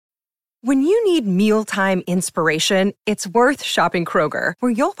When you need mealtime inspiration, it's worth shopping Kroger,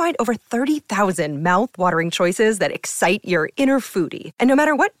 where you'll find over 30,000 mouth-watering choices that excite your inner foodie. And no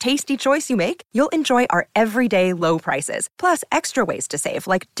matter what tasty choice you make, you'll enjoy our everyday low prices, plus extra ways to save,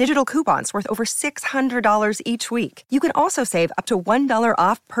 like digital coupons worth over $600 each week. You can also save up to $1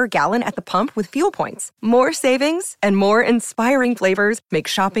 off per gallon at the pump with fuel points. More savings and more inspiring flavors make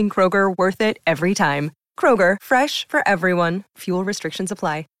shopping Kroger worth it every time. Kroger, fresh for everyone. Fuel restrictions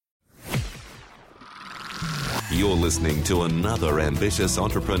apply. You're listening to another Ambitious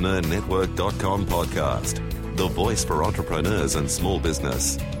Entrepreneur Network.com podcast, the voice for entrepreneurs and small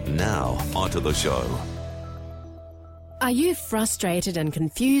business. Now, onto the show. Are you frustrated and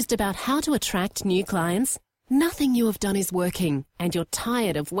confused about how to attract new clients? Nothing you have done is working, and you're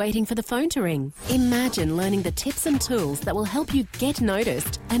tired of waiting for the phone to ring. Imagine learning the tips and tools that will help you get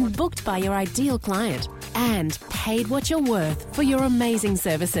noticed and booked by your ideal client, and paid what you're worth for your amazing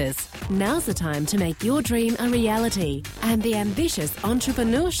services. Now's the time to make your dream a reality, and the Ambitious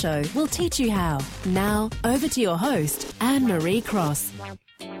Entrepreneur Show will teach you how. Now, over to your host, Anne-Marie Cross.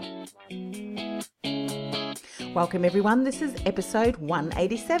 Welcome everyone, this is episode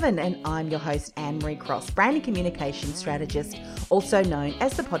 187 and I'm your host Anne-Marie Cross, brand and communication strategist, also known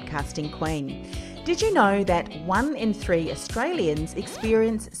as the podcasting queen. Did you know that 1 in 3 Australians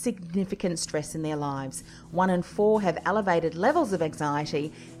experience significant stress in their lives? 1 in 4 have elevated levels of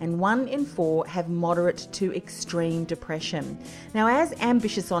anxiety and 1 in 4 have moderate to extreme depression. Now, as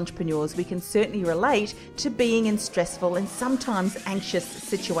ambitious entrepreneurs, we can certainly relate to being in stressful and sometimes anxious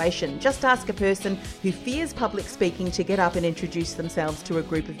situations. Just ask a person who fears public speaking to get up and introduce themselves to a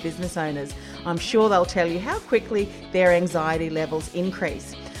group of business owners. I'm sure they'll tell you how quickly their anxiety levels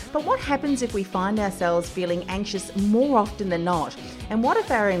increase. But what happens if we find ourselves feeling anxious more often than not? And what if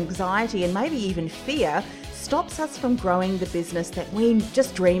our anxiety and maybe even fear stops us from growing the business that we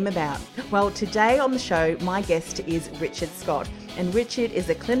just dream about? Well, today on the show, my guest is Richard Scott. And Richard is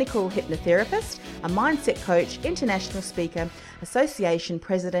a clinical hypnotherapist, a mindset coach, international speaker, association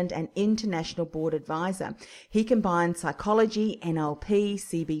president, and international board advisor. He combines psychology, NLP,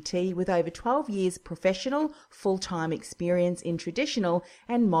 CBT with over 12 years professional, full-time experience in traditional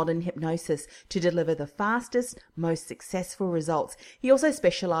and modern hypnosis to deliver the fastest, most successful results. He also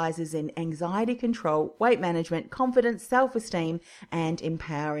specializes in anxiety control, weight management, confidence, self-esteem, and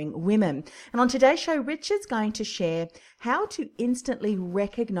empowering women. And on today's show, Richard's going to share how to instantly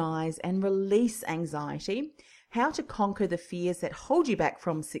recognize and release anxiety, how to conquer the fears that hold you back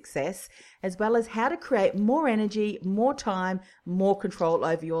from success, as well as how to create more energy, more time, more control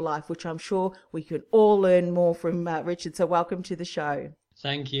over your life, which I'm sure we could all learn more from Richard. So welcome to the show.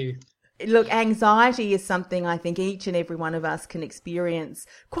 Thank you. Look, anxiety is something I think each and every one of us can experience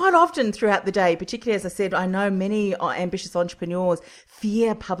quite often throughout the day. Particularly, as I said, I know many ambitious entrepreneurs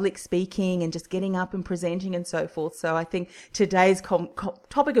fear public speaking and just getting up and presenting and so forth. So I think today's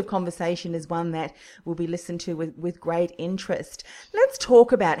topic of conversation is one that will be listened to with great interest. Let's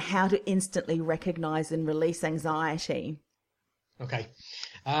talk about how to instantly recognize and release anxiety. Okay.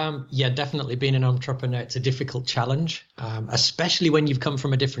 Yeah, definitely being an entrepreneur, it's a difficult challenge, especially when you've come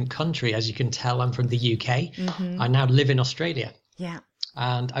from a different country. As you can tell, I'm from the UK. Mm-hmm. I now live in Australia. Yeah.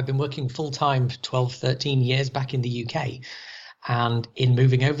 And I've been working full time for 12, 13 years back in the UK. And in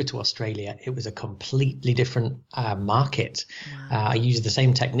moving over to Australia, it was a completely different market. Wow. I used the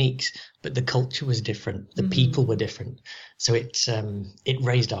same techniques, but the culture was different. The people were different. So it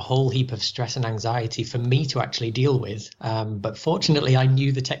raised a whole heap of stress and anxiety for me to actually deal with. But fortunately, I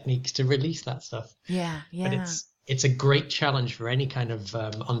knew the techniques to release that stuff. Yeah. But it's a great challenge for any kind of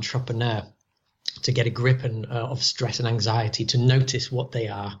entrepreneur to get a grip of stress and anxiety, to notice what they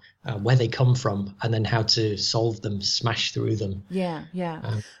are, where they come from, and then how to solve them, smash through them.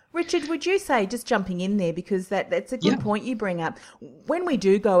 Yeah. Richard, would you say, just jumping in there, because that's a good point you bring up, when we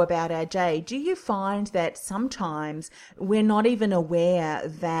do go about our day, do you find that sometimes we're not even aware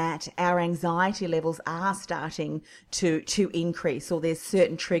that our anxiety levels are starting to increase, or there's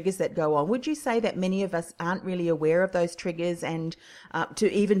certain triggers that go on? Would you say that many of us aren't really aware of those triggers and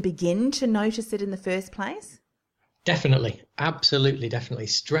to even begin to notice it in the first place? Definitely. Absolutely. Definitely.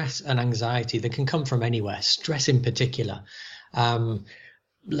 Stress and anxiety, they can come from anywhere. Stress in particular.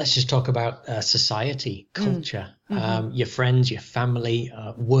 Let's just talk about society, culture, your friends, your family,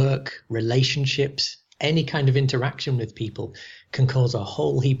 work, relationships, any kind of interaction with people can cause a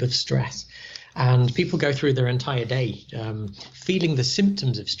whole heap of stress. And people go through their entire day feeling the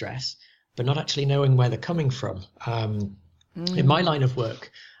symptoms of stress, but not actually knowing where they're coming from. In my line of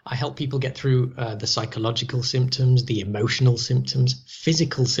work, I help people get through the psychological symptoms, the emotional symptoms,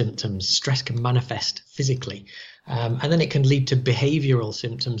 physical symptoms. Stress can manifest physically. And then it can lead to behavioral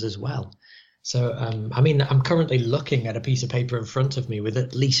symptoms as well. So, I'm currently looking at a piece of paper in front of me with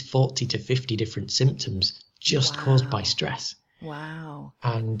at least 40 to 50 different symptoms just caused by stress. Wow.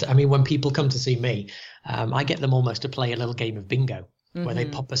 And when people come to see me, I get them almost to play a little game of bingo where they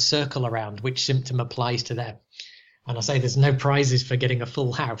pop a circle around which symptom applies to them. And I say there's no prizes for getting a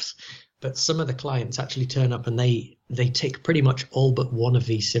full house, but some of the clients actually turn up and they tick pretty much all but one of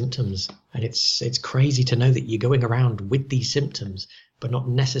these symptoms. And it's crazy to know that you're going around with these symptoms, but not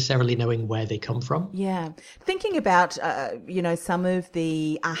necessarily knowing where they come from. Yeah. Thinking about, some of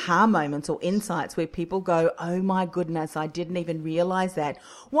the aha moments or insights where people go, oh my goodness, I didn't even realize that.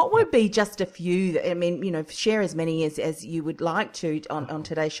 What would be just a few, share as many as you would like to on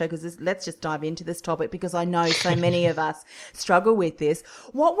today's show, because let's just dive into this topic because I know so many of us struggle with this.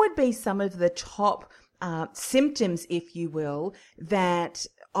 What would be some of the top symptoms, if you will, that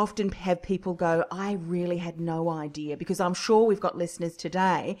often have people go, I really had no idea? Because I'm sure we've got listeners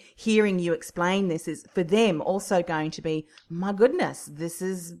today hearing you explain this is for them also going to be, my goodness, this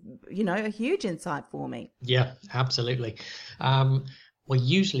is, a huge insight for me. Yeah, absolutely. Well,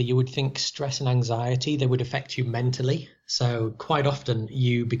 usually you would think stress and anxiety, they would affect you mentally. So quite often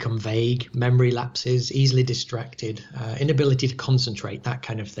you become vague, memory lapses, easily distracted, inability to concentrate, that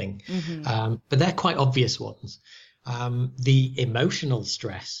kind of thing. But they're quite obvious ones. The emotional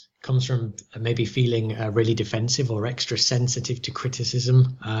stress comes from maybe feeling really defensive or extra sensitive to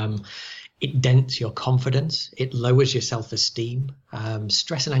criticism. It dents your confidence. It lowers your self-esteem.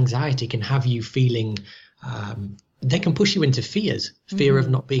 Stress and anxiety can have you feeling, they can push you into fears, fear of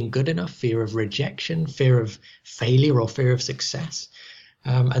not being good enough, fear of rejection, fear of failure or fear of success.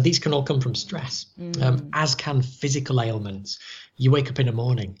 And these can all come from stress, as can physical ailments. You wake up in the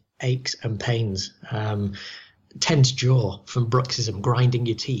morning, aches and pains, tense jaw from bruxism, grinding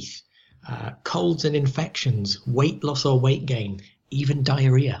your teeth, colds and infections, weight loss or weight gain, even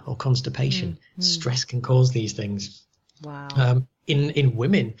diarrhea or constipation. Stress can cause these things. Wow. In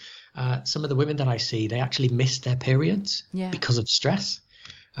women, some of the women that I see, they actually miss their periods because of stress.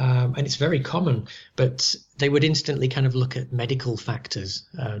 And it's very common, but they would instantly kind of look at medical factors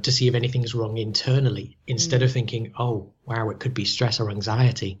to see if anything's wrong internally instead of thinking, oh, wow, it could be stress or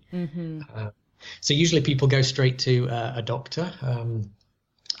anxiety. So usually people go straight to a doctor.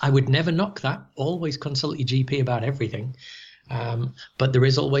 I would never knock that. Always consult your GP about everything. But there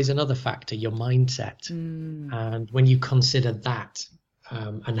is always another factor, your mindset. And when you consider that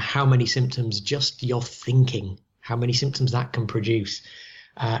and how many symptoms just your thinking, how many symptoms that can produce,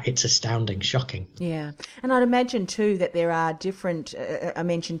 it's astounding, shocking. Yeah. And I'd imagine too that there are different, I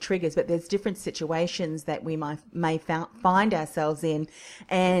mentioned triggers, but there's different situations that we may find ourselves in.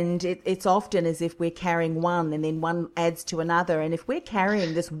 And it's often as if we're carrying one and then one adds to another. And if we're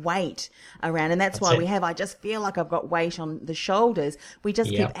carrying this weight around, and that's why I just feel like I've got weight on the shoulders, we just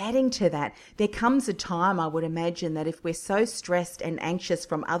keep adding to that. There comes a time, I would imagine, that if we're so stressed and anxious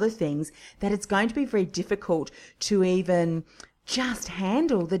from other things, that it's going to be very difficult to even just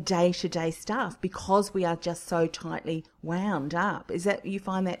handle the day-to-day stuff because we are just so tightly wound up. Is that, you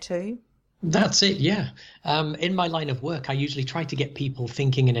find that too? That's it, yeah. In my line of work, I usually try to get people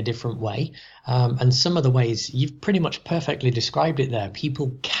thinking in a different way. And some of the ways, you've pretty much perfectly described it there.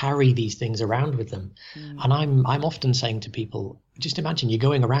 People carry these things around with them. And I'm often saying to people, just imagine you're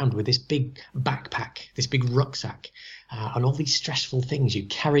going around with this big backpack, this big rucksack, and all these stressful things, you're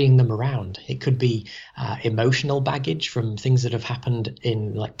carrying them around. It could be emotional baggage from things that have happened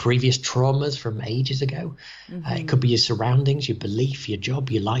in like previous traumas from ages ago. It could be your surroundings, your belief, your job,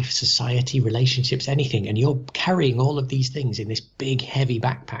 your life, society, relationships, anything. And you're carrying all of these things in this big, heavy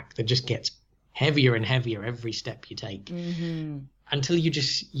backpack that just gets heavier and heavier every step you take until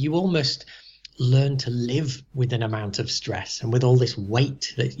you almost learn to live with an amount of stress and with all this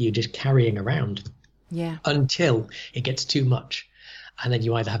weight that you're just carrying around. Yeah. Until it gets too much. And then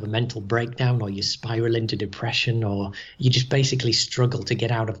you either have a mental breakdown or you spiral into depression or you just basically struggle to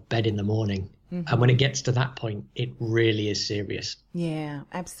get out of bed in the morning. And when it gets to that point, it really is serious. Yeah,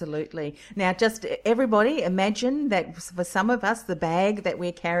 absolutely. Now, just everybody imagine that for some of us, the bag that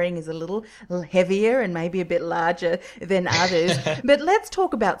we're carrying is a little heavier and maybe a bit larger than others. But let's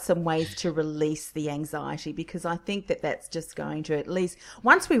talk about some ways to release the anxiety, because I think that that's just going to, at least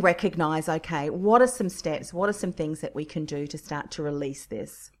once we recognize, okay, what are some steps, what are some things that we can do to start to release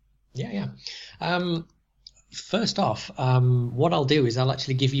this? Yeah. First off, what I'll do is I'll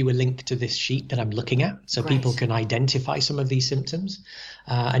actually give you a link to this sheet that I'm looking at so people can identify some of these symptoms.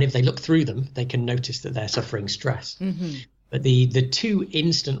 And if they look through them, they can notice that they're suffering stress. But the two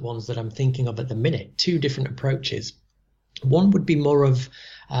instant ones that I'm thinking of at the minute, two different approaches. One would be more of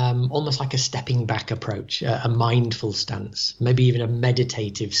almost like a stepping back approach, a mindful stance, maybe even a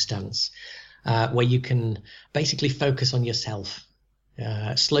meditative stance, where you can basically focus on yourself,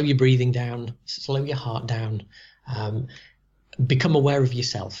 slow your breathing down, slow your heart down, become aware of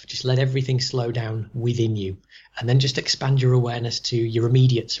yourself. Just let everything slow down within you, and then just expand your awareness to your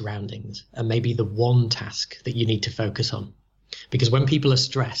immediate surroundings and maybe the one task that you need to focus on. Because when people are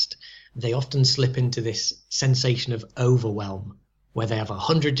stressed, they often slip into this sensation of overwhelm, where they have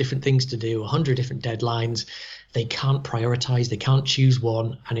 100 different things to do, 100 different deadlines. They can't prioritize, they can't choose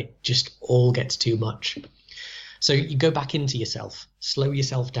one, and it just all gets too much. So you go back into yourself, slow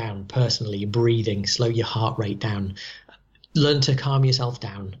yourself down personally, your breathing, slow your heart rate down, learn to calm yourself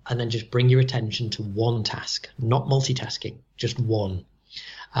down, and then just bring your attention to one task, not multitasking, just one.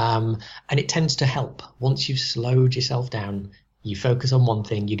 And it tends to help. Once you've slowed yourself down, you focus on one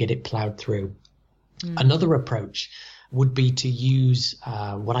thing, you get it plowed through. Another approach would be to use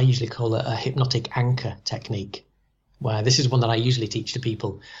what I usually call a hypnotic anchor technique, where this is one that I usually teach to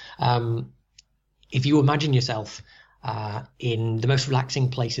people. If you imagine yourself in the most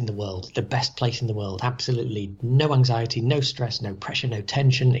relaxing place in the world, the best place in the world, absolutely no anxiety, no stress, no pressure, no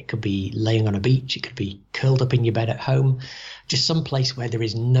tension. It could be laying on a beach, it could be curled up in your bed at home, just some place where there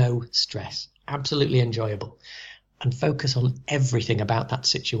is no stress, absolutely enjoyable. And focus on everything about that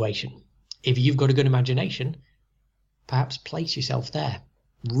situation. If you've got a good imagination, perhaps place yourself there.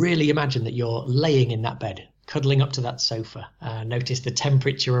 Really imagine that you're laying in that bed, cuddling up to that sofa. Notice the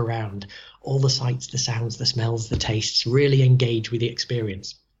temperature around, all the sights, the sounds, the smells, the tastes. Really engage with the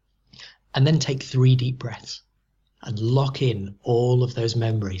experience. And then take 3 deep breaths and lock in all of those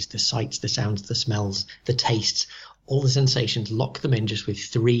memories, the sights, the sounds, the smells, the tastes, all the sensations. Lock them in just with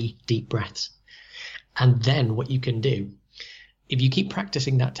 3 deep breaths. And then what you can do, if you keep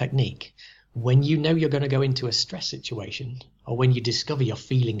practicing that technique, when you know you're going to go into a stress situation, or when you discover you're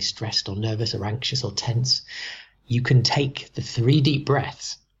feeling stressed or nervous or anxious or tense, you can take the 3 deep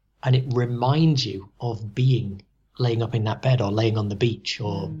breaths and it reminds you of being laying up in that bed or laying on the beach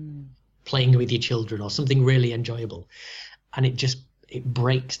or playing with your children or something really enjoyable. And it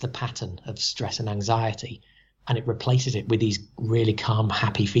breaks the pattern of stress and anxiety, and it replaces it with these really calm,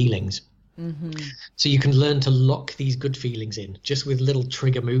 happy feelings. So you can learn to lock these good feelings in just with little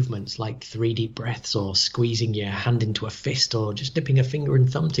trigger movements like 3 deep breaths or squeezing your hand into a fist or just dipping a finger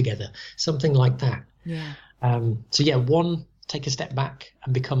and thumb together, something like that. One, take a step back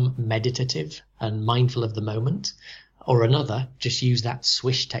and become meditative and mindful of the moment. Or another, just use that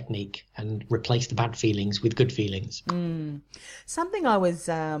swish technique and replace the bad feelings with good feelings. Something I was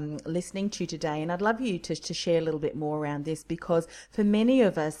listening to today, and I'd love you to share a little bit more around this, because for many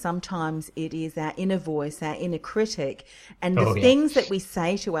of us, sometimes it is our inner voice, our inner critic, and the things that we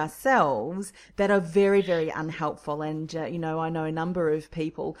say to ourselves that are very, very unhelpful. And, I know a number of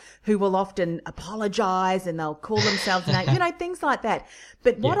people who will often apologize and they'll call themselves names, things like that.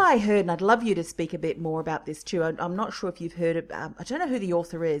 But what I heard, and I'd love you to speak a bit more about this too, I'm not sure if you've heard of, I don't know who the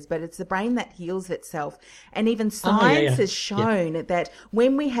author is, but it's The Brain That Heals Itself. And even science has shown that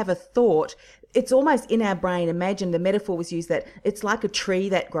when we have a thought, it's almost in our brain. Imagine the metaphor was used that it's like a tree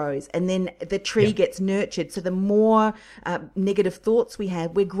that grows and then the tree gets nurtured. So the more negative thoughts we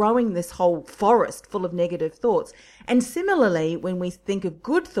have, we're growing this whole forest full of negative thoughts. And similarly, when we think of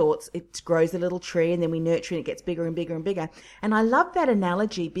good thoughts, it grows a little tree and then we nurture it, it gets bigger and bigger and bigger. And I love that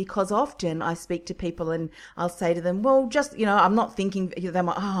analogy because often I speak to people and I'll say to them, well, just, I'm not thinking, they're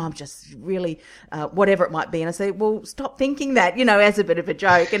like, I'm just really, whatever it might be. And I say, well, stop thinking that, as a bit of a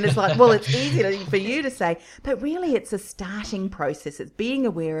joke. And it's like, well, it's easy for you to say, but really it's a starting process. It's being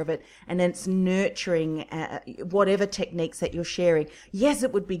aware of it and then it's nurturing whatever techniques that you're sharing. Yes,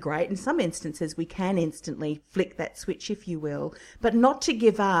 it would be great. In some instances, we can instantly flick that switch, if you will, but not to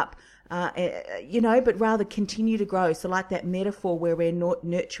give up, but rather continue to grow. So like that metaphor where we're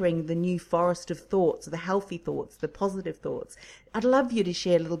nurturing the new forest of thoughts, the healthy thoughts, the positive thoughts. I'd love you to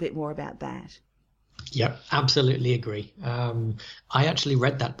share a little bit more about that. Yeah, absolutely agree. I actually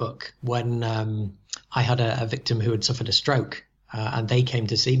read that book when I had a victim who had suffered a stroke and they came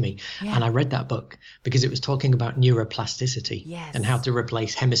to see me. Yeah. And I read that book because it was talking about neuroplasticity and how to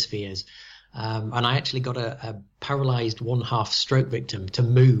replace hemispheres. And I actually got a paralyzed 1/2 stroke victim to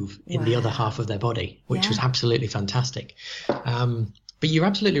move in the other half of their body, which was absolutely fantastic. But you're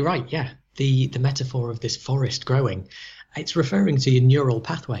absolutely right. Yeah, the metaphor of this forest growing, it's referring to your neural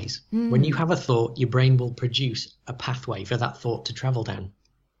pathways. When you have a thought, your brain will produce a pathway for that thought to travel down.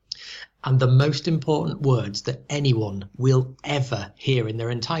 And the most important words that anyone will ever hear in their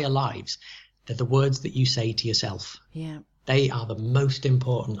entire lives, they're the words that you say to yourself. Yeah. They are the most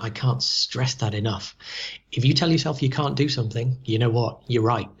important. I can't stress that enough. If you tell yourself you can't do something, you know what? You're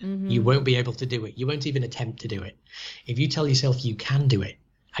right. You won't be able to do it. You won't even attempt to do it. If you tell yourself you can do it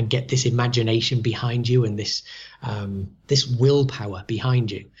and get this imagination behind you and this willpower behind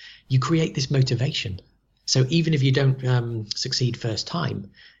you, you create this motivation. So even if you don't succeed first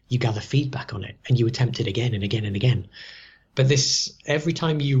time, you gather feedback on it and you attempt it again and again and again. But every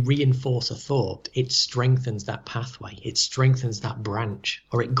time you reinforce a thought, it strengthens that pathway, it strengthens that branch,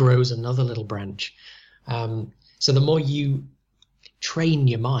 or it grows another little branch. So the more you train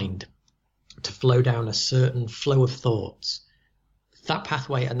your mind to flow down a certain flow of thoughts, that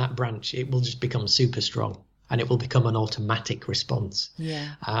pathway and that branch, it will just become super strong and it will become an automatic response.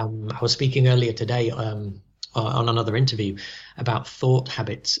 Yeah. I was speaking earlier today on another interview about thought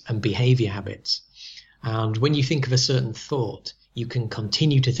habits and behavior habits. And when you think of a certain thought, you can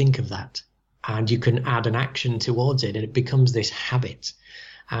continue to think of that and you can add an action towards it and it becomes this habit.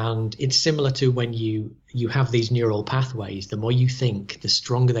 And it's similar to when you have these neural pathways. The more you think, the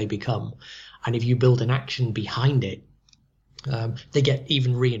stronger they become. And if you build an action behind it, they get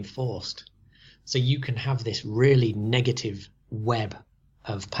even reinforced. So you can have this really negative web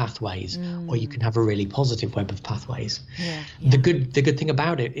of pathways, or you can have a really positive web of pathways. The good thing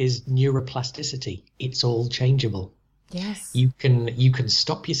about it is neuroplasticity. It's all changeable. Yes. You can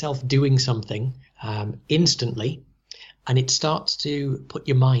stop yourself doing something instantly, and it starts to put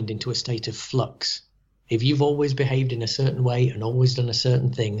your mind into a state of flux. If you've always behaved in a certain way and always done a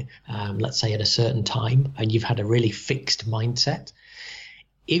certain thing, let's say at a certain time, and you've had a really fixed mindset,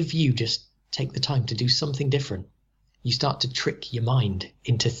 if you just take the time to do something different, you start to trick your mind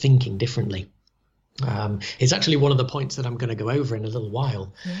into thinking differently. It's actually one of the points that I'm going to go over in a little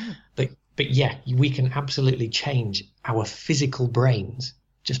while. But yeah, we can absolutely change our physical brains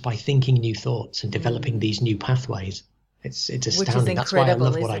just by thinking new thoughts and developing these new pathways. It's astounding. That's why I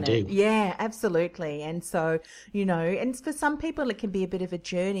love what I do. Yeah, absolutely. And so, and for some people it can be a bit of a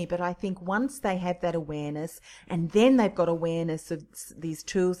journey, but I think once they have that awareness and then they've got awareness of these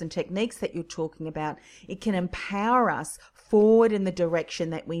tools and techniques that you're talking about, it can empower us forward in the direction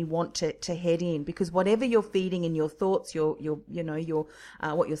that we want to head in, because whatever you're feeding in your thoughts, your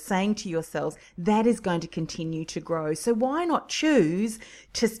what you're saying to yourselves, that is going to continue to grow. So why not choose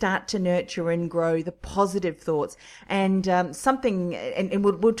to start to nurture and grow the positive thoughts? And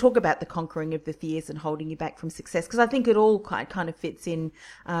we'll talk about the conquering of the fears and holding you back from success, because I think it all kind of fits in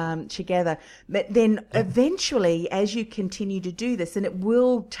together. But then eventually, as you continue to do this, and it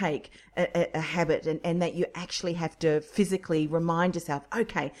will take a habit, and that you actually have to physically remind yourself,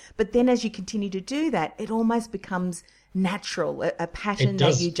 okay, but then as you continue to do that, it almost becomes natural, a pattern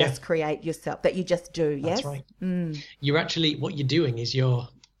that you just create yourself, that you just do. Yes, that's right. You're actually, what you're doing is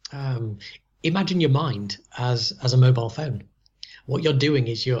imagine your mind as a mobile phone. What you're doing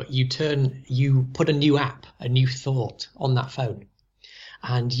is you put a new app, a new thought on that phone,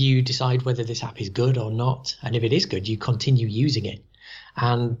 and you decide whether this app is good or not. And if it is good, you continue using it.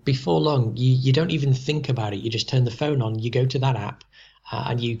 And before long, you don't even think about it. You just turn the phone on, you go to that app,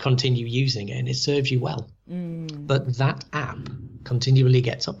 and you continue using it, and it serves you well. But that app continually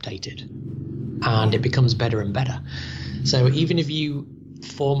gets updated, and it becomes better and better. So even if you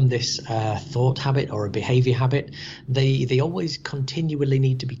form this thought habit or a behavior habit, they always continually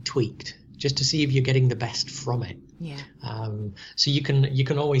need to be tweaked just to see if you're getting the best from it. So you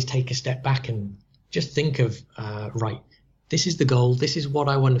can always take a step back and just think of right, this is the goal, this is what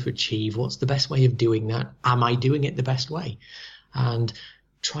I want to achieve, what's the best way of doing that, am I doing it the best way? And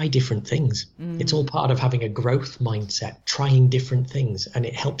try different things. It's all part of having a growth mindset, trying different things, and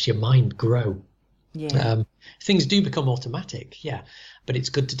it helps your mind grow. Things do become automatic, but it's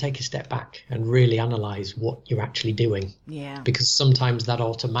good to take a step back and really analyze what you're actually doing. Because sometimes that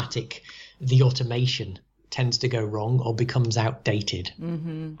the automation tends to go wrong or becomes outdated.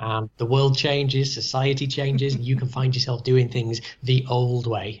 The world changes, society changes, and you can find yourself doing things the old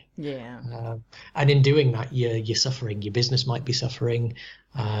way. And in doing that, you're suffering. Your business might be suffering.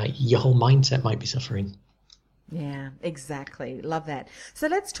 Your whole mindset might be suffering. Yeah, exactly. Love that. So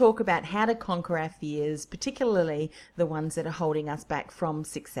let's talk about how to conquer our fears, particularly the ones that are holding us back from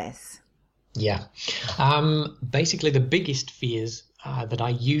success. Basically, the biggest fears that I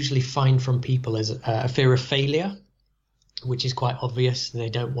usually find from people is a fear of failure, which is quite obvious. They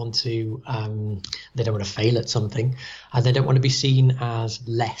don't want to fail at something, and they don't want to be seen as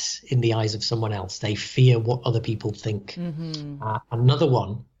less in the eyes of someone else. They fear what other people think. Another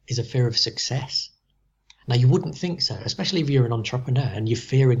one is a fear of success. Now, you wouldn't think so, especially if you're an entrepreneur and you're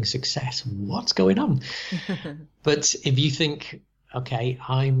fearing success. What's going on? But if you think okay,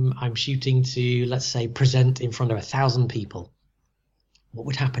 I'm shooting to, let's say, present in front of 1,000 people. What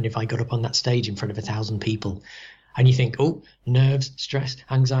would happen if I got up on that stage in front of 1,000 people? And you think, oh, nerves, stress,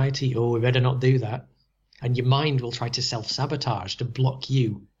 anxiety, oh, we better not do that. And your mind will try to self-sabotage to block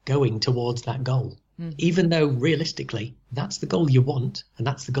you going towards that goal. Even though realistically, that's the goal you want and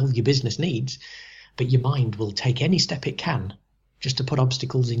that's the goal your business needs. But your mind will take any step it can just to put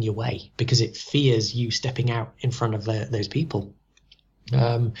obstacles in your way because it fears you stepping out in front of those people.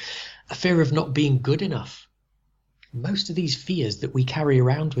 A fear of not being good enough. Most of these fears that we carry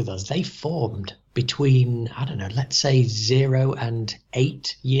around with us, they formed between, I don't know, let's say 0 and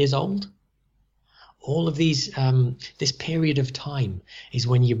 8 years old. All of these, this period of time is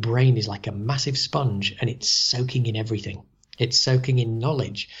when your brain is like a massive sponge and it's soaking in everything. It's soaking in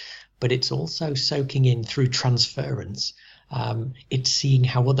knowledge, but it's also soaking in through transference. It's seeing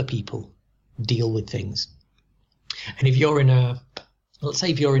how other people deal with things. And if you're let's say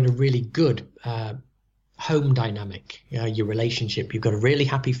if you're in a really good home dynamic, your relationship, you've got a really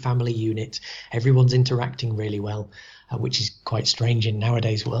happy family unit, everyone's interacting really well, which is quite strange in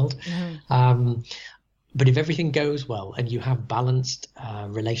nowadays world. But if everything goes well and you have balanced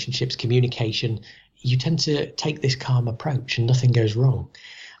relationships, communication, you tend to take this calm approach and nothing goes wrong.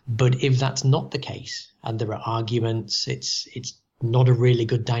 But if that's not the case and there are arguments, it's not a really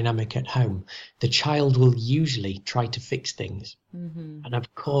good dynamic at home, the child will usually try to fix things. And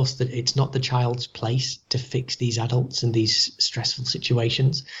of course that it's not the child's place to fix these adults in these stressful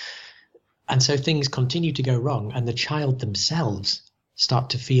situations. And so things continue to go wrong and the child themselves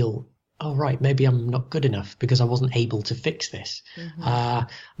start to feel, oh, right, maybe I'm not good enough because I wasn't able to fix this.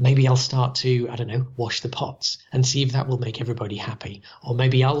 Maybe I'll start to, I don't know, wash the pots and see if that will make everybody happy. Or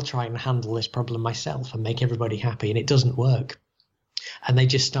maybe I'll try and handle this problem myself and make everybody happy, and it doesn't work. And they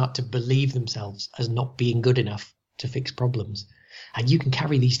just start to believe themselves as not being good enough to fix problems. And you can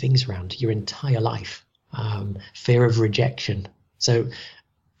carry these things around your entire life. Fear of rejection. So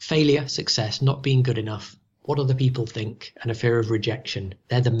failure, success, not being good enough, what other people think, and a fear of rejection.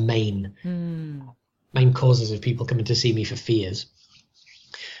 They're the main causes of people coming to see me for fears.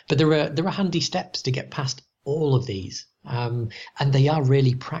 But there are handy steps to get past all of these. And they are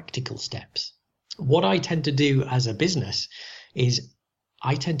really practical steps. What I tend to do as a business is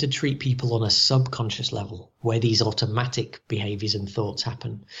I tend to treat people on a subconscious level where these automatic behaviors and thoughts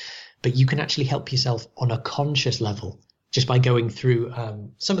happen. But you can actually help yourself on a conscious level just by going through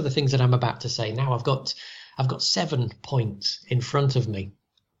some of the things that I'm about to say. Now I've got 7 points in front of me,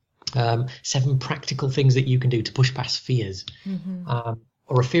 7 practical things that you can do to push past fears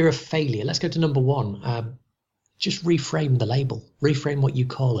or a fear of failure. Let's go to number 1. Just reframe the label, reframe what you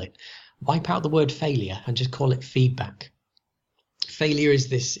call it. Wipe out the word failure and just call it feedback. Failure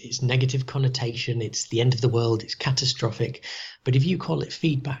is it's negative connotation. It's the end of the world. It's catastrophic. But if you call it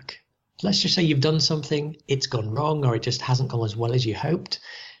feedback, let's just say you've done something, it's gone wrong, or it just hasn't gone as well as you hoped.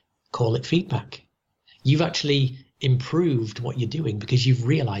 Call it feedback. You've actually improved what you're doing because you've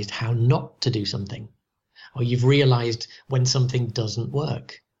realized how not to do something, or you've realized when something doesn't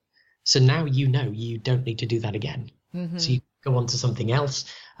work. So now you know you don't need to do that again. So you go on to something else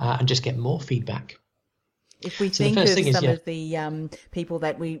and just get more feedback. If we think of some of the people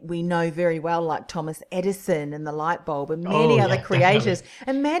that we know very well, like Thomas Edison and the light bulb and many other creators,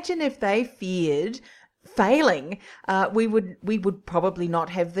 definitely. Imagine if they feared failing, we would probably not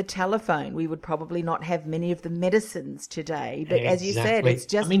have the telephone. We would probably not have many of the medicines today. But as you said, it's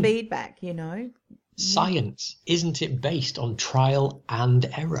just feedback, you know. Science, isn't it based on trial and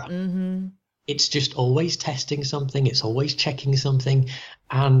error? It's just always testing something. It's always checking something.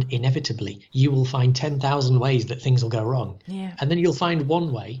 And inevitably, you will find 10,000 ways that things will go wrong. Yeah. And then you'll find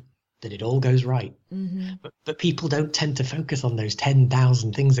one way that it all goes right. But people don't tend to focus on those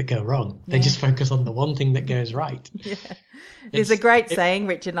 10,000 things that go wrong. They just focus on the one thing that goes right. There's a great saying,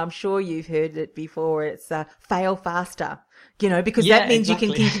 Richard, and I'm sure you've heard it before. It's fail faster, you know, because that means you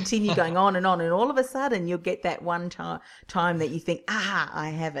can continue going on, and all of a sudden you'll get that one time that you think,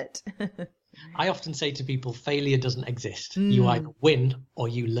 I have it. I often say to people, failure doesn't exist. You either win or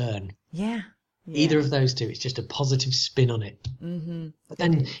you learn. Yeah. Either of those two. It's just a positive spin on it. But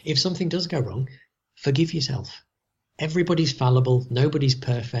then if something does go wrong, forgive yourself. Everybody's fallible. Nobody's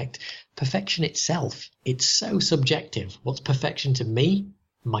perfect. Perfection itself, it's so subjective. What's perfection to me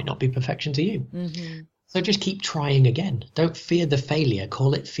might not be perfection to you. So just keep trying again. Don't fear the failure.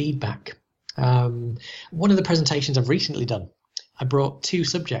 Call it feedback. One of the presentations I've recently done, I brought 2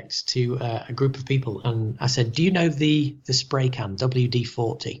 subjects to a group of people, and I said, do you know the spray can,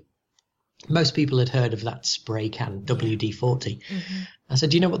 WD-40? Most people had heard of that spray can, WD-40. I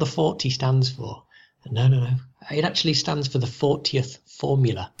said, do you know what the 40 stands for? No. It actually stands for the 40th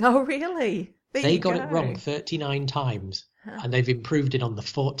formula. Oh, really? They got it wrong 39 times, and they've improved it on the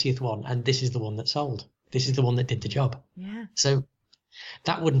 40th one, and this is the one that sold. This is the one that did the job. Yeah. So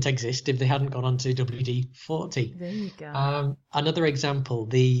that wouldn't exist if they hadn't gone on to WD-40. There you go. Another example,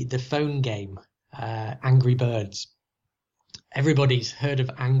 the phone game, Angry Birds. Everybody's heard of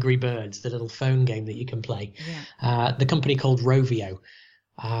Angry Birds, the little phone game that you can play. Yeah. The company called Rovio.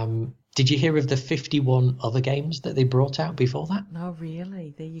 Did you hear of the 51 other games that they brought out before that? Oh,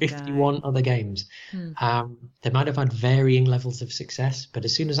 really? There you 51 other games. They might have had varying levels of success, but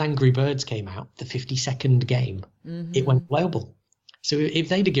as soon as Angry Birds came out, the 52nd game, it went global. So if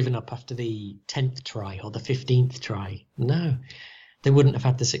they'd have given up after the 10th try or the 15th try, no, they wouldn't have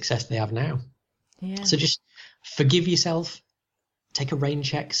had the success they have now. Yeah. So just forgive yourself, take a rain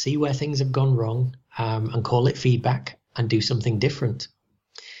check, see where things have gone wrong, and call it feedback and do something different.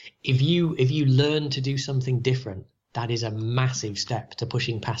 If you learn to do something different, that is a massive step to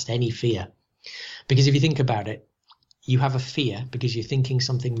pushing past any fear. Because if you think about it, you have a fear because you're thinking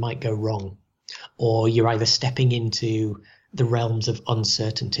something might go wrong, or you're either stepping into the realms of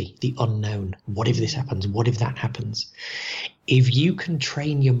uncertainty, the unknown. What if this happens? What if that happens? If you can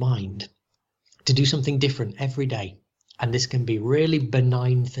train your mind to do something different every day, and this can be really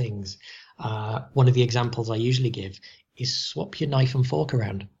benign things. One of the examples I usually give is swap your knife and fork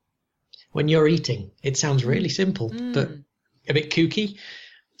around. When you're eating, it sounds really simple, but a bit kooky.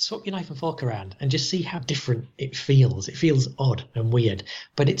 Swap your knife and fork around and just see how different it feels. It feels odd and weird,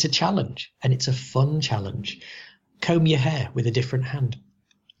 but it's a challenge, and it's a fun challenge. Comb your hair with a different hand.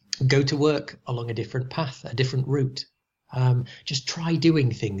 Go to work along a different path, a different route. Just try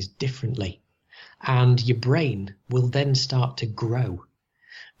doing things differently. And your brain will then start to grow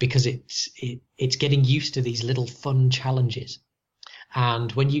because it's getting used to these little fun challenges.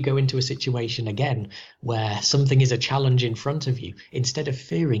 And when you go into a situation again where something is a challenge in front of you, instead of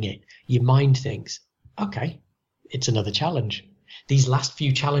fearing it, your mind thinks, okay, it's another challenge. These last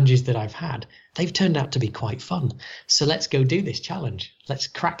few challenges that I've had, they've turned out to be quite fun. So let's go do this challenge. Let's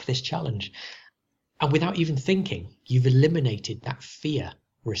crack this challenge. And without even thinking, you've eliminated that fear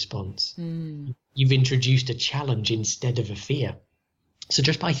response. You've introduced a challenge instead of a fear. So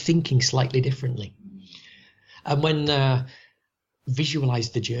just by thinking slightly differently. And when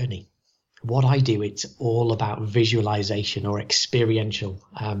visualize the journey, what I do, it's all about visualization or experiential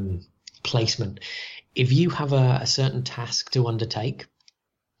placement. If you have a certain task to undertake,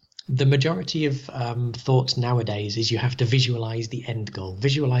 the majority of thoughts nowadays is you have to visualize the end goal,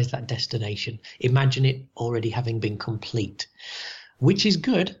 visualize that destination, imagine it already having been complete, which is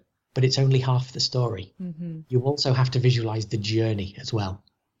good, but it's only half the story. You also have to visualize the journey as well.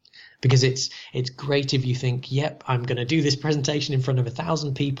 Because it's great if you think, yep, I'm going to do this presentation in front of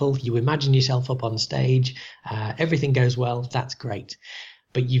 1,000 people. You imagine yourself up on stage. Everything goes well. That's great.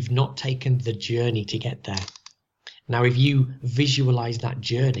 But you've not taken the journey to get there. Now, if you visualize that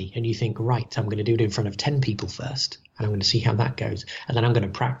journey and you think, right, I'm going to do it in front of 10 people first, and I'm going to see how that goes. And then I'm going to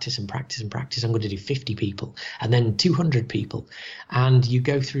practice and practice and practice. I'm going to do 50 people and then 200 people. And you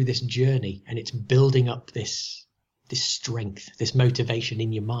go through this journey and it's building up this strength, this motivation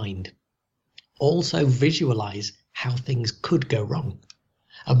in your mind. Also visualize how things could go wrong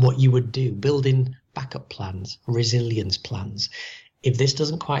and what you would do. Build in backup plans, resilience plans. If this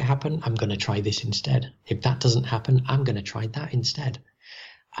doesn't quite happen, I'm going to try this instead. If that doesn't happen, I'm going to try that instead.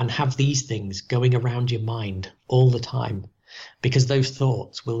 And have these things going around your mind all the time, because those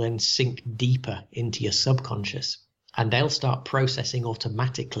thoughts will then sink deeper into your subconscious and they'll start processing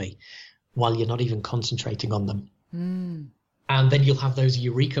automatically while you're not even concentrating on them. And then you'll have those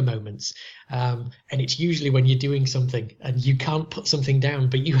eureka moments. And it's usually when you're doing something and you can't put something down,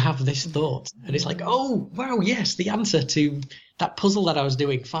 but you have this thought and it's like, oh, wow, yes, the answer to that puzzle that I was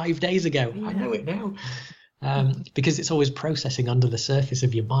doing 5 days ago. I know it now. Because it's always processing under the surface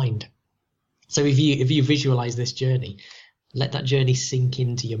of your mind. So if you visualize this journey, let that journey sink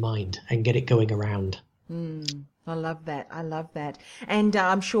into your mind and get it going around. I love that. I love that. And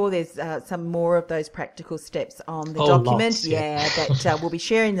I'm sure there's some more of those practical steps on the document. Lots, that we'll be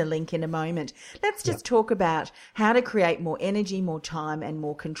sharing the link in a moment. Let's just talk about how to create more energy, more time and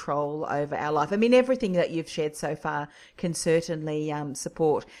more control over our life. I mean, everything that you've shared so far can certainly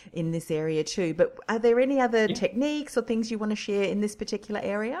support in this area too. But are there any other techniques or things you want to share in this particular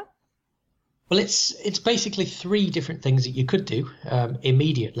area? Well, it's basically 3 different things that you could do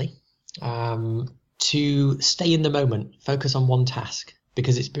immediately. To stay in the moment, focus on one task,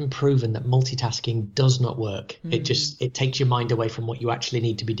 because it's been proven that multitasking does not work. It takes your mind away from what you actually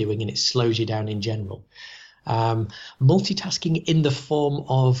need to be doing and it slows you down in general. Multitasking in the form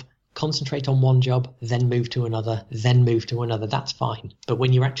of concentrate on one job, then move to another, then move to another. That's fine. But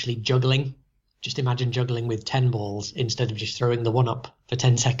when you're actually juggling, just imagine juggling with 10 balls instead of just throwing the one up for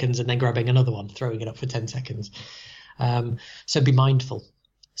 10 seconds and then grabbing another one, throwing it up for 10 seconds. So be mindful.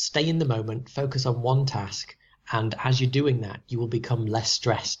 Stay in the moment, focus on one task. And as you're doing that, you will become less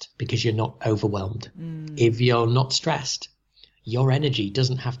stressed because you're not overwhelmed. If you're not stressed, your energy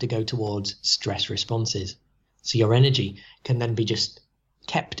doesn't have to go towards stress responses. So your energy can then be just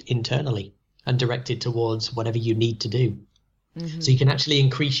kept internally and directed towards whatever you need to do. So you can actually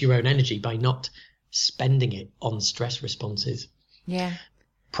increase your own energy by not spending it on stress responses. Yeah.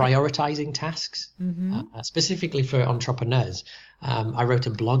 Prioritizing tasks, specifically for entrepreneurs. I wrote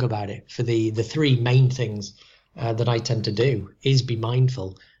a blog about it. For the three main things that I tend to do is be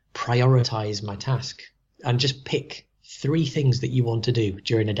mindful, prioritize my task, and just pick 3 things that you want to do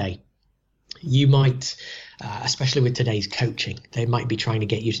during a day. You might, especially with today's coaching, they might be trying to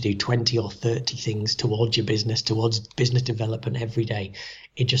get you to do 20 or 30 things towards your business, towards business development every day.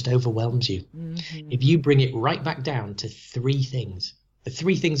 It just overwhelms you. If you bring it right back down to 3 things, the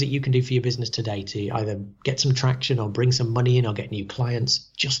 3 things that you can do for your business today to either get some traction or bring some money in or get new clients,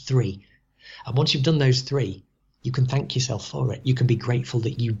 just 3. And once you've done those 3, you can thank yourself for it. You can be grateful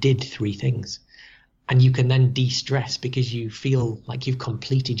that you did 3 things. And you can then de-stress because you feel like you've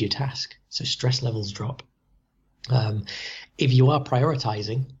completed your task. So stress levels drop. If you are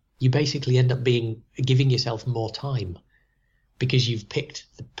prioritizing, you basically end up giving yourself more time because you've picked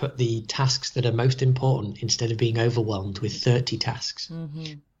the tasks that are most important instead of being overwhelmed with 30 tasks.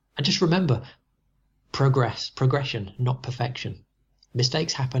 And just remember, progression, not perfection.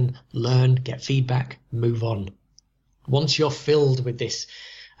 Mistakes happen, learn, get feedback, move on. Once you're filled with this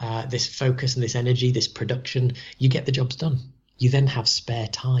focus and this energy, this production, you get the jobs done. You then have spare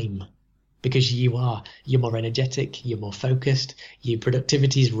time because you're more energetic, you're more focused, your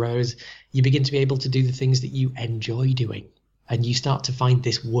productivity's rose. You begin to be able to do the things that you enjoy doing, and you start to find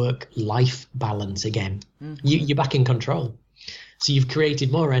this work-life balance again. You're back in control. So you've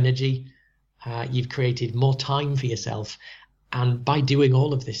created more energy, you've created more time for yourself, and by doing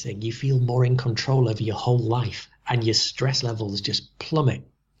all of this thing, you feel more in control over your whole life, and your stress levels just plummet.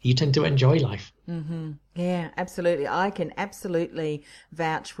 You tend to enjoy life. Yeah, absolutely. I can absolutely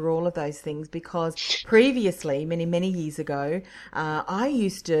vouch for all of those things because previously, many, many years ago, I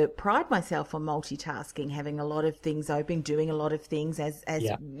used to pride myself on multitasking, having a lot of things open, doing a lot of things as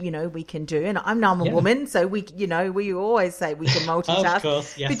you know, we can do. And I'm a woman, so we always say we can multitask. Of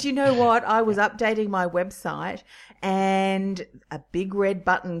course, yes. But you know what? I was updating my website and a big red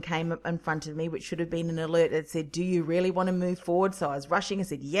button came up in front of me, which should have been an alert that said, "Do you really want to move forward?" So I was rushing and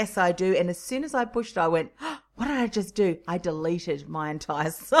said, "Yes, I do." And as soon as I pushed, I went, "Oh, what did I just do?" I deleted my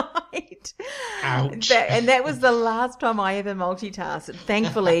entire site. Ouch. And that was the last time I ever multitasked.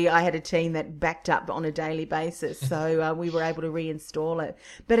 Thankfully, I had a team that backed up on a daily basis, so we were able to reinstall it.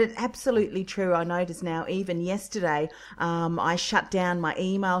 But it's absolutely true. I notice now, even yesterday, I shut down my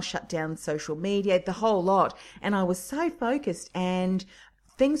email, shut down social media, the whole lot, and I was so focused, and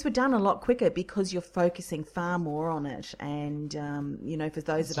things were done a lot quicker because you're focusing far more on it. And, you know, for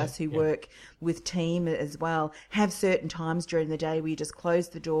those of us who work with team as well, have certain times during the day where you just close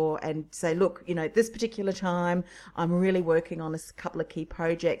the door and say, look, you know, this particular time, I'm really working on a couple of key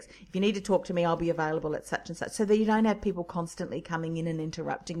projects. If you need to talk to me, I'll be available at such and such, so that you don't have people constantly coming in and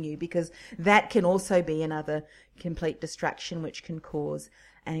interrupting you, because that can also be another complete distraction, which can cause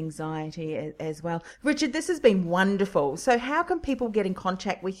anxiety as well. Richard, this has been wonderful. So how can people get in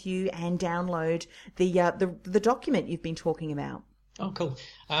contact with you and download the document you've been talking about? Oh, cool.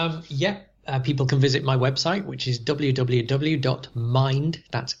 People can visit my website, which is www.mind,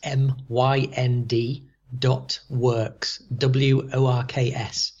 that's MYND.works,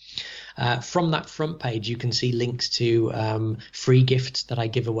 WORKS. From that front page, you can see links to free gifts that I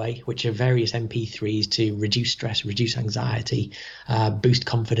give away, which are various MP3s to reduce stress, reduce anxiety, boost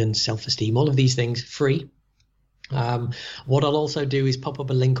confidence, self-esteem, all of these things free. What I'll also do is pop up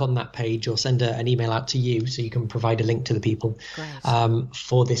a link on that page or send an email out to you so you can provide a link to the people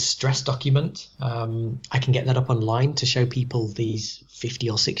for this stress document. I can get that up online to show people these 50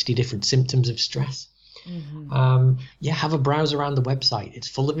 or 60 different symptoms of stress. Have a browse around the website. It's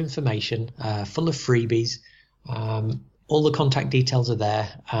full of information, full of freebies. All the contact details are there.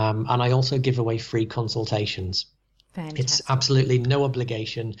 And I also give away free consultations. Fantastic. It's absolutely no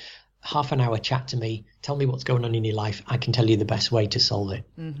obligation. Half an hour chat to me. Tell me what's going on in your life. I can tell you the best way to solve it.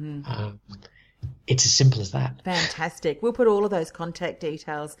 It's as simple as that. Fantastic. We'll put all of those contact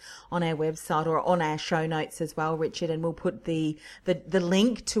details on our website or on our show notes as well, Richard, and we'll put the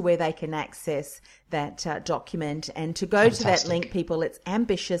link to where they can access that document. And to go to that link, people, it's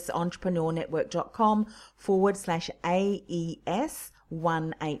ambitiousentrepreneurnetwork.com/AES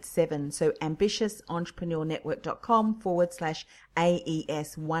 187. So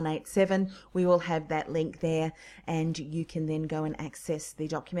ambitiousentrepreneurnetwork.com/AES 187. We will have that link there, and you can then go and access the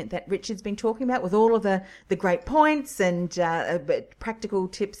document that Richard's been talking about with all of the great points and practical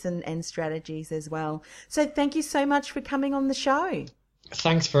tips and strategies as well. So thank you so much for coming on the show.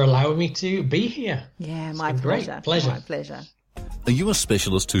 Thanks for allowing me to be here. Yeah, my pleasure. My pleasure. Are you a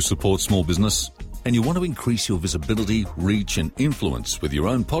specialist who supports small business? And you want to increase your visibility, reach and influence with your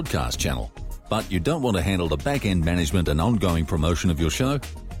own podcast channel, but you don't want to handle the back-end management and ongoing promotion of your show?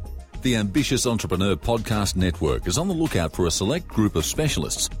 The Ambitious Entrepreneur Podcast Network is on the lookout for a select group of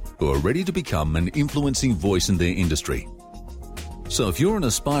specialists who are ready to become an influencing voice in their industry. So if you're an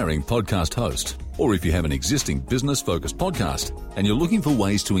aspiring podcast host, or if you have an existing business-focused podcast and you're looking for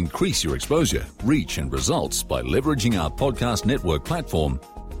ways to increase your exposure, reach and results by leveraging our podcast network platform,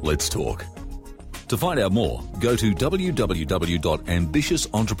 let's talk. To find out more, go to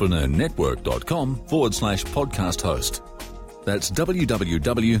www.ambitiousentrepreneurnetwork.com/podcast host. That's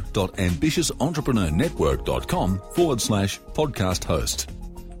www.ambitiousentrepreneurnetwork.com/podcast host.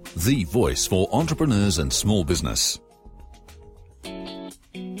 The voice for entrepreneurs and small business.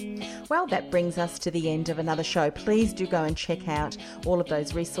 Well, that brings us to the end of another show. Please do go and check out all of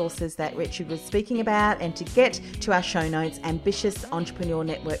those resources that Richard was speaking about, and to get to our show notes,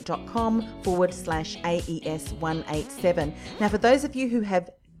 ambitiousentrepreneurnetwork.com/AES 187. Now, for those of you who have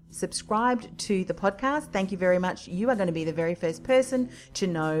subscribed to the podcast, thank you very much. You are going to be the very first person to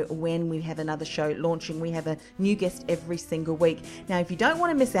know when we have another show launching. We have a new guest every single week. Now, if you don't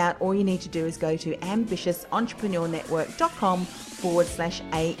want to miss out, all you need to do is go to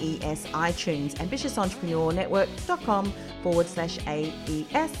ambitiousentrepreneurnetwork.com/AES iTunes,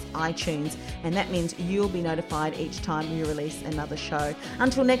 ambitiousentrepreneurnetwork.com/AES iTunes, and that means you'll be notified each time we release another show.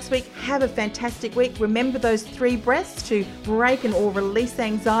 Until next week, have a fantastic week. Remember those 3 breaths to break and or release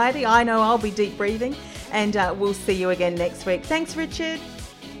anxiety. I know I'll be deep breathing, and we'll see you again next week. Thanks, Richard.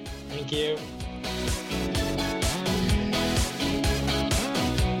 Thank you.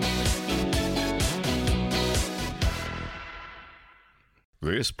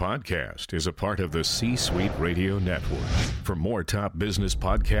 This podcast is a part of the C-Suite Radio Network. For more top business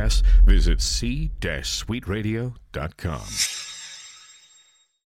podcasts, visit c-suiteradio.com.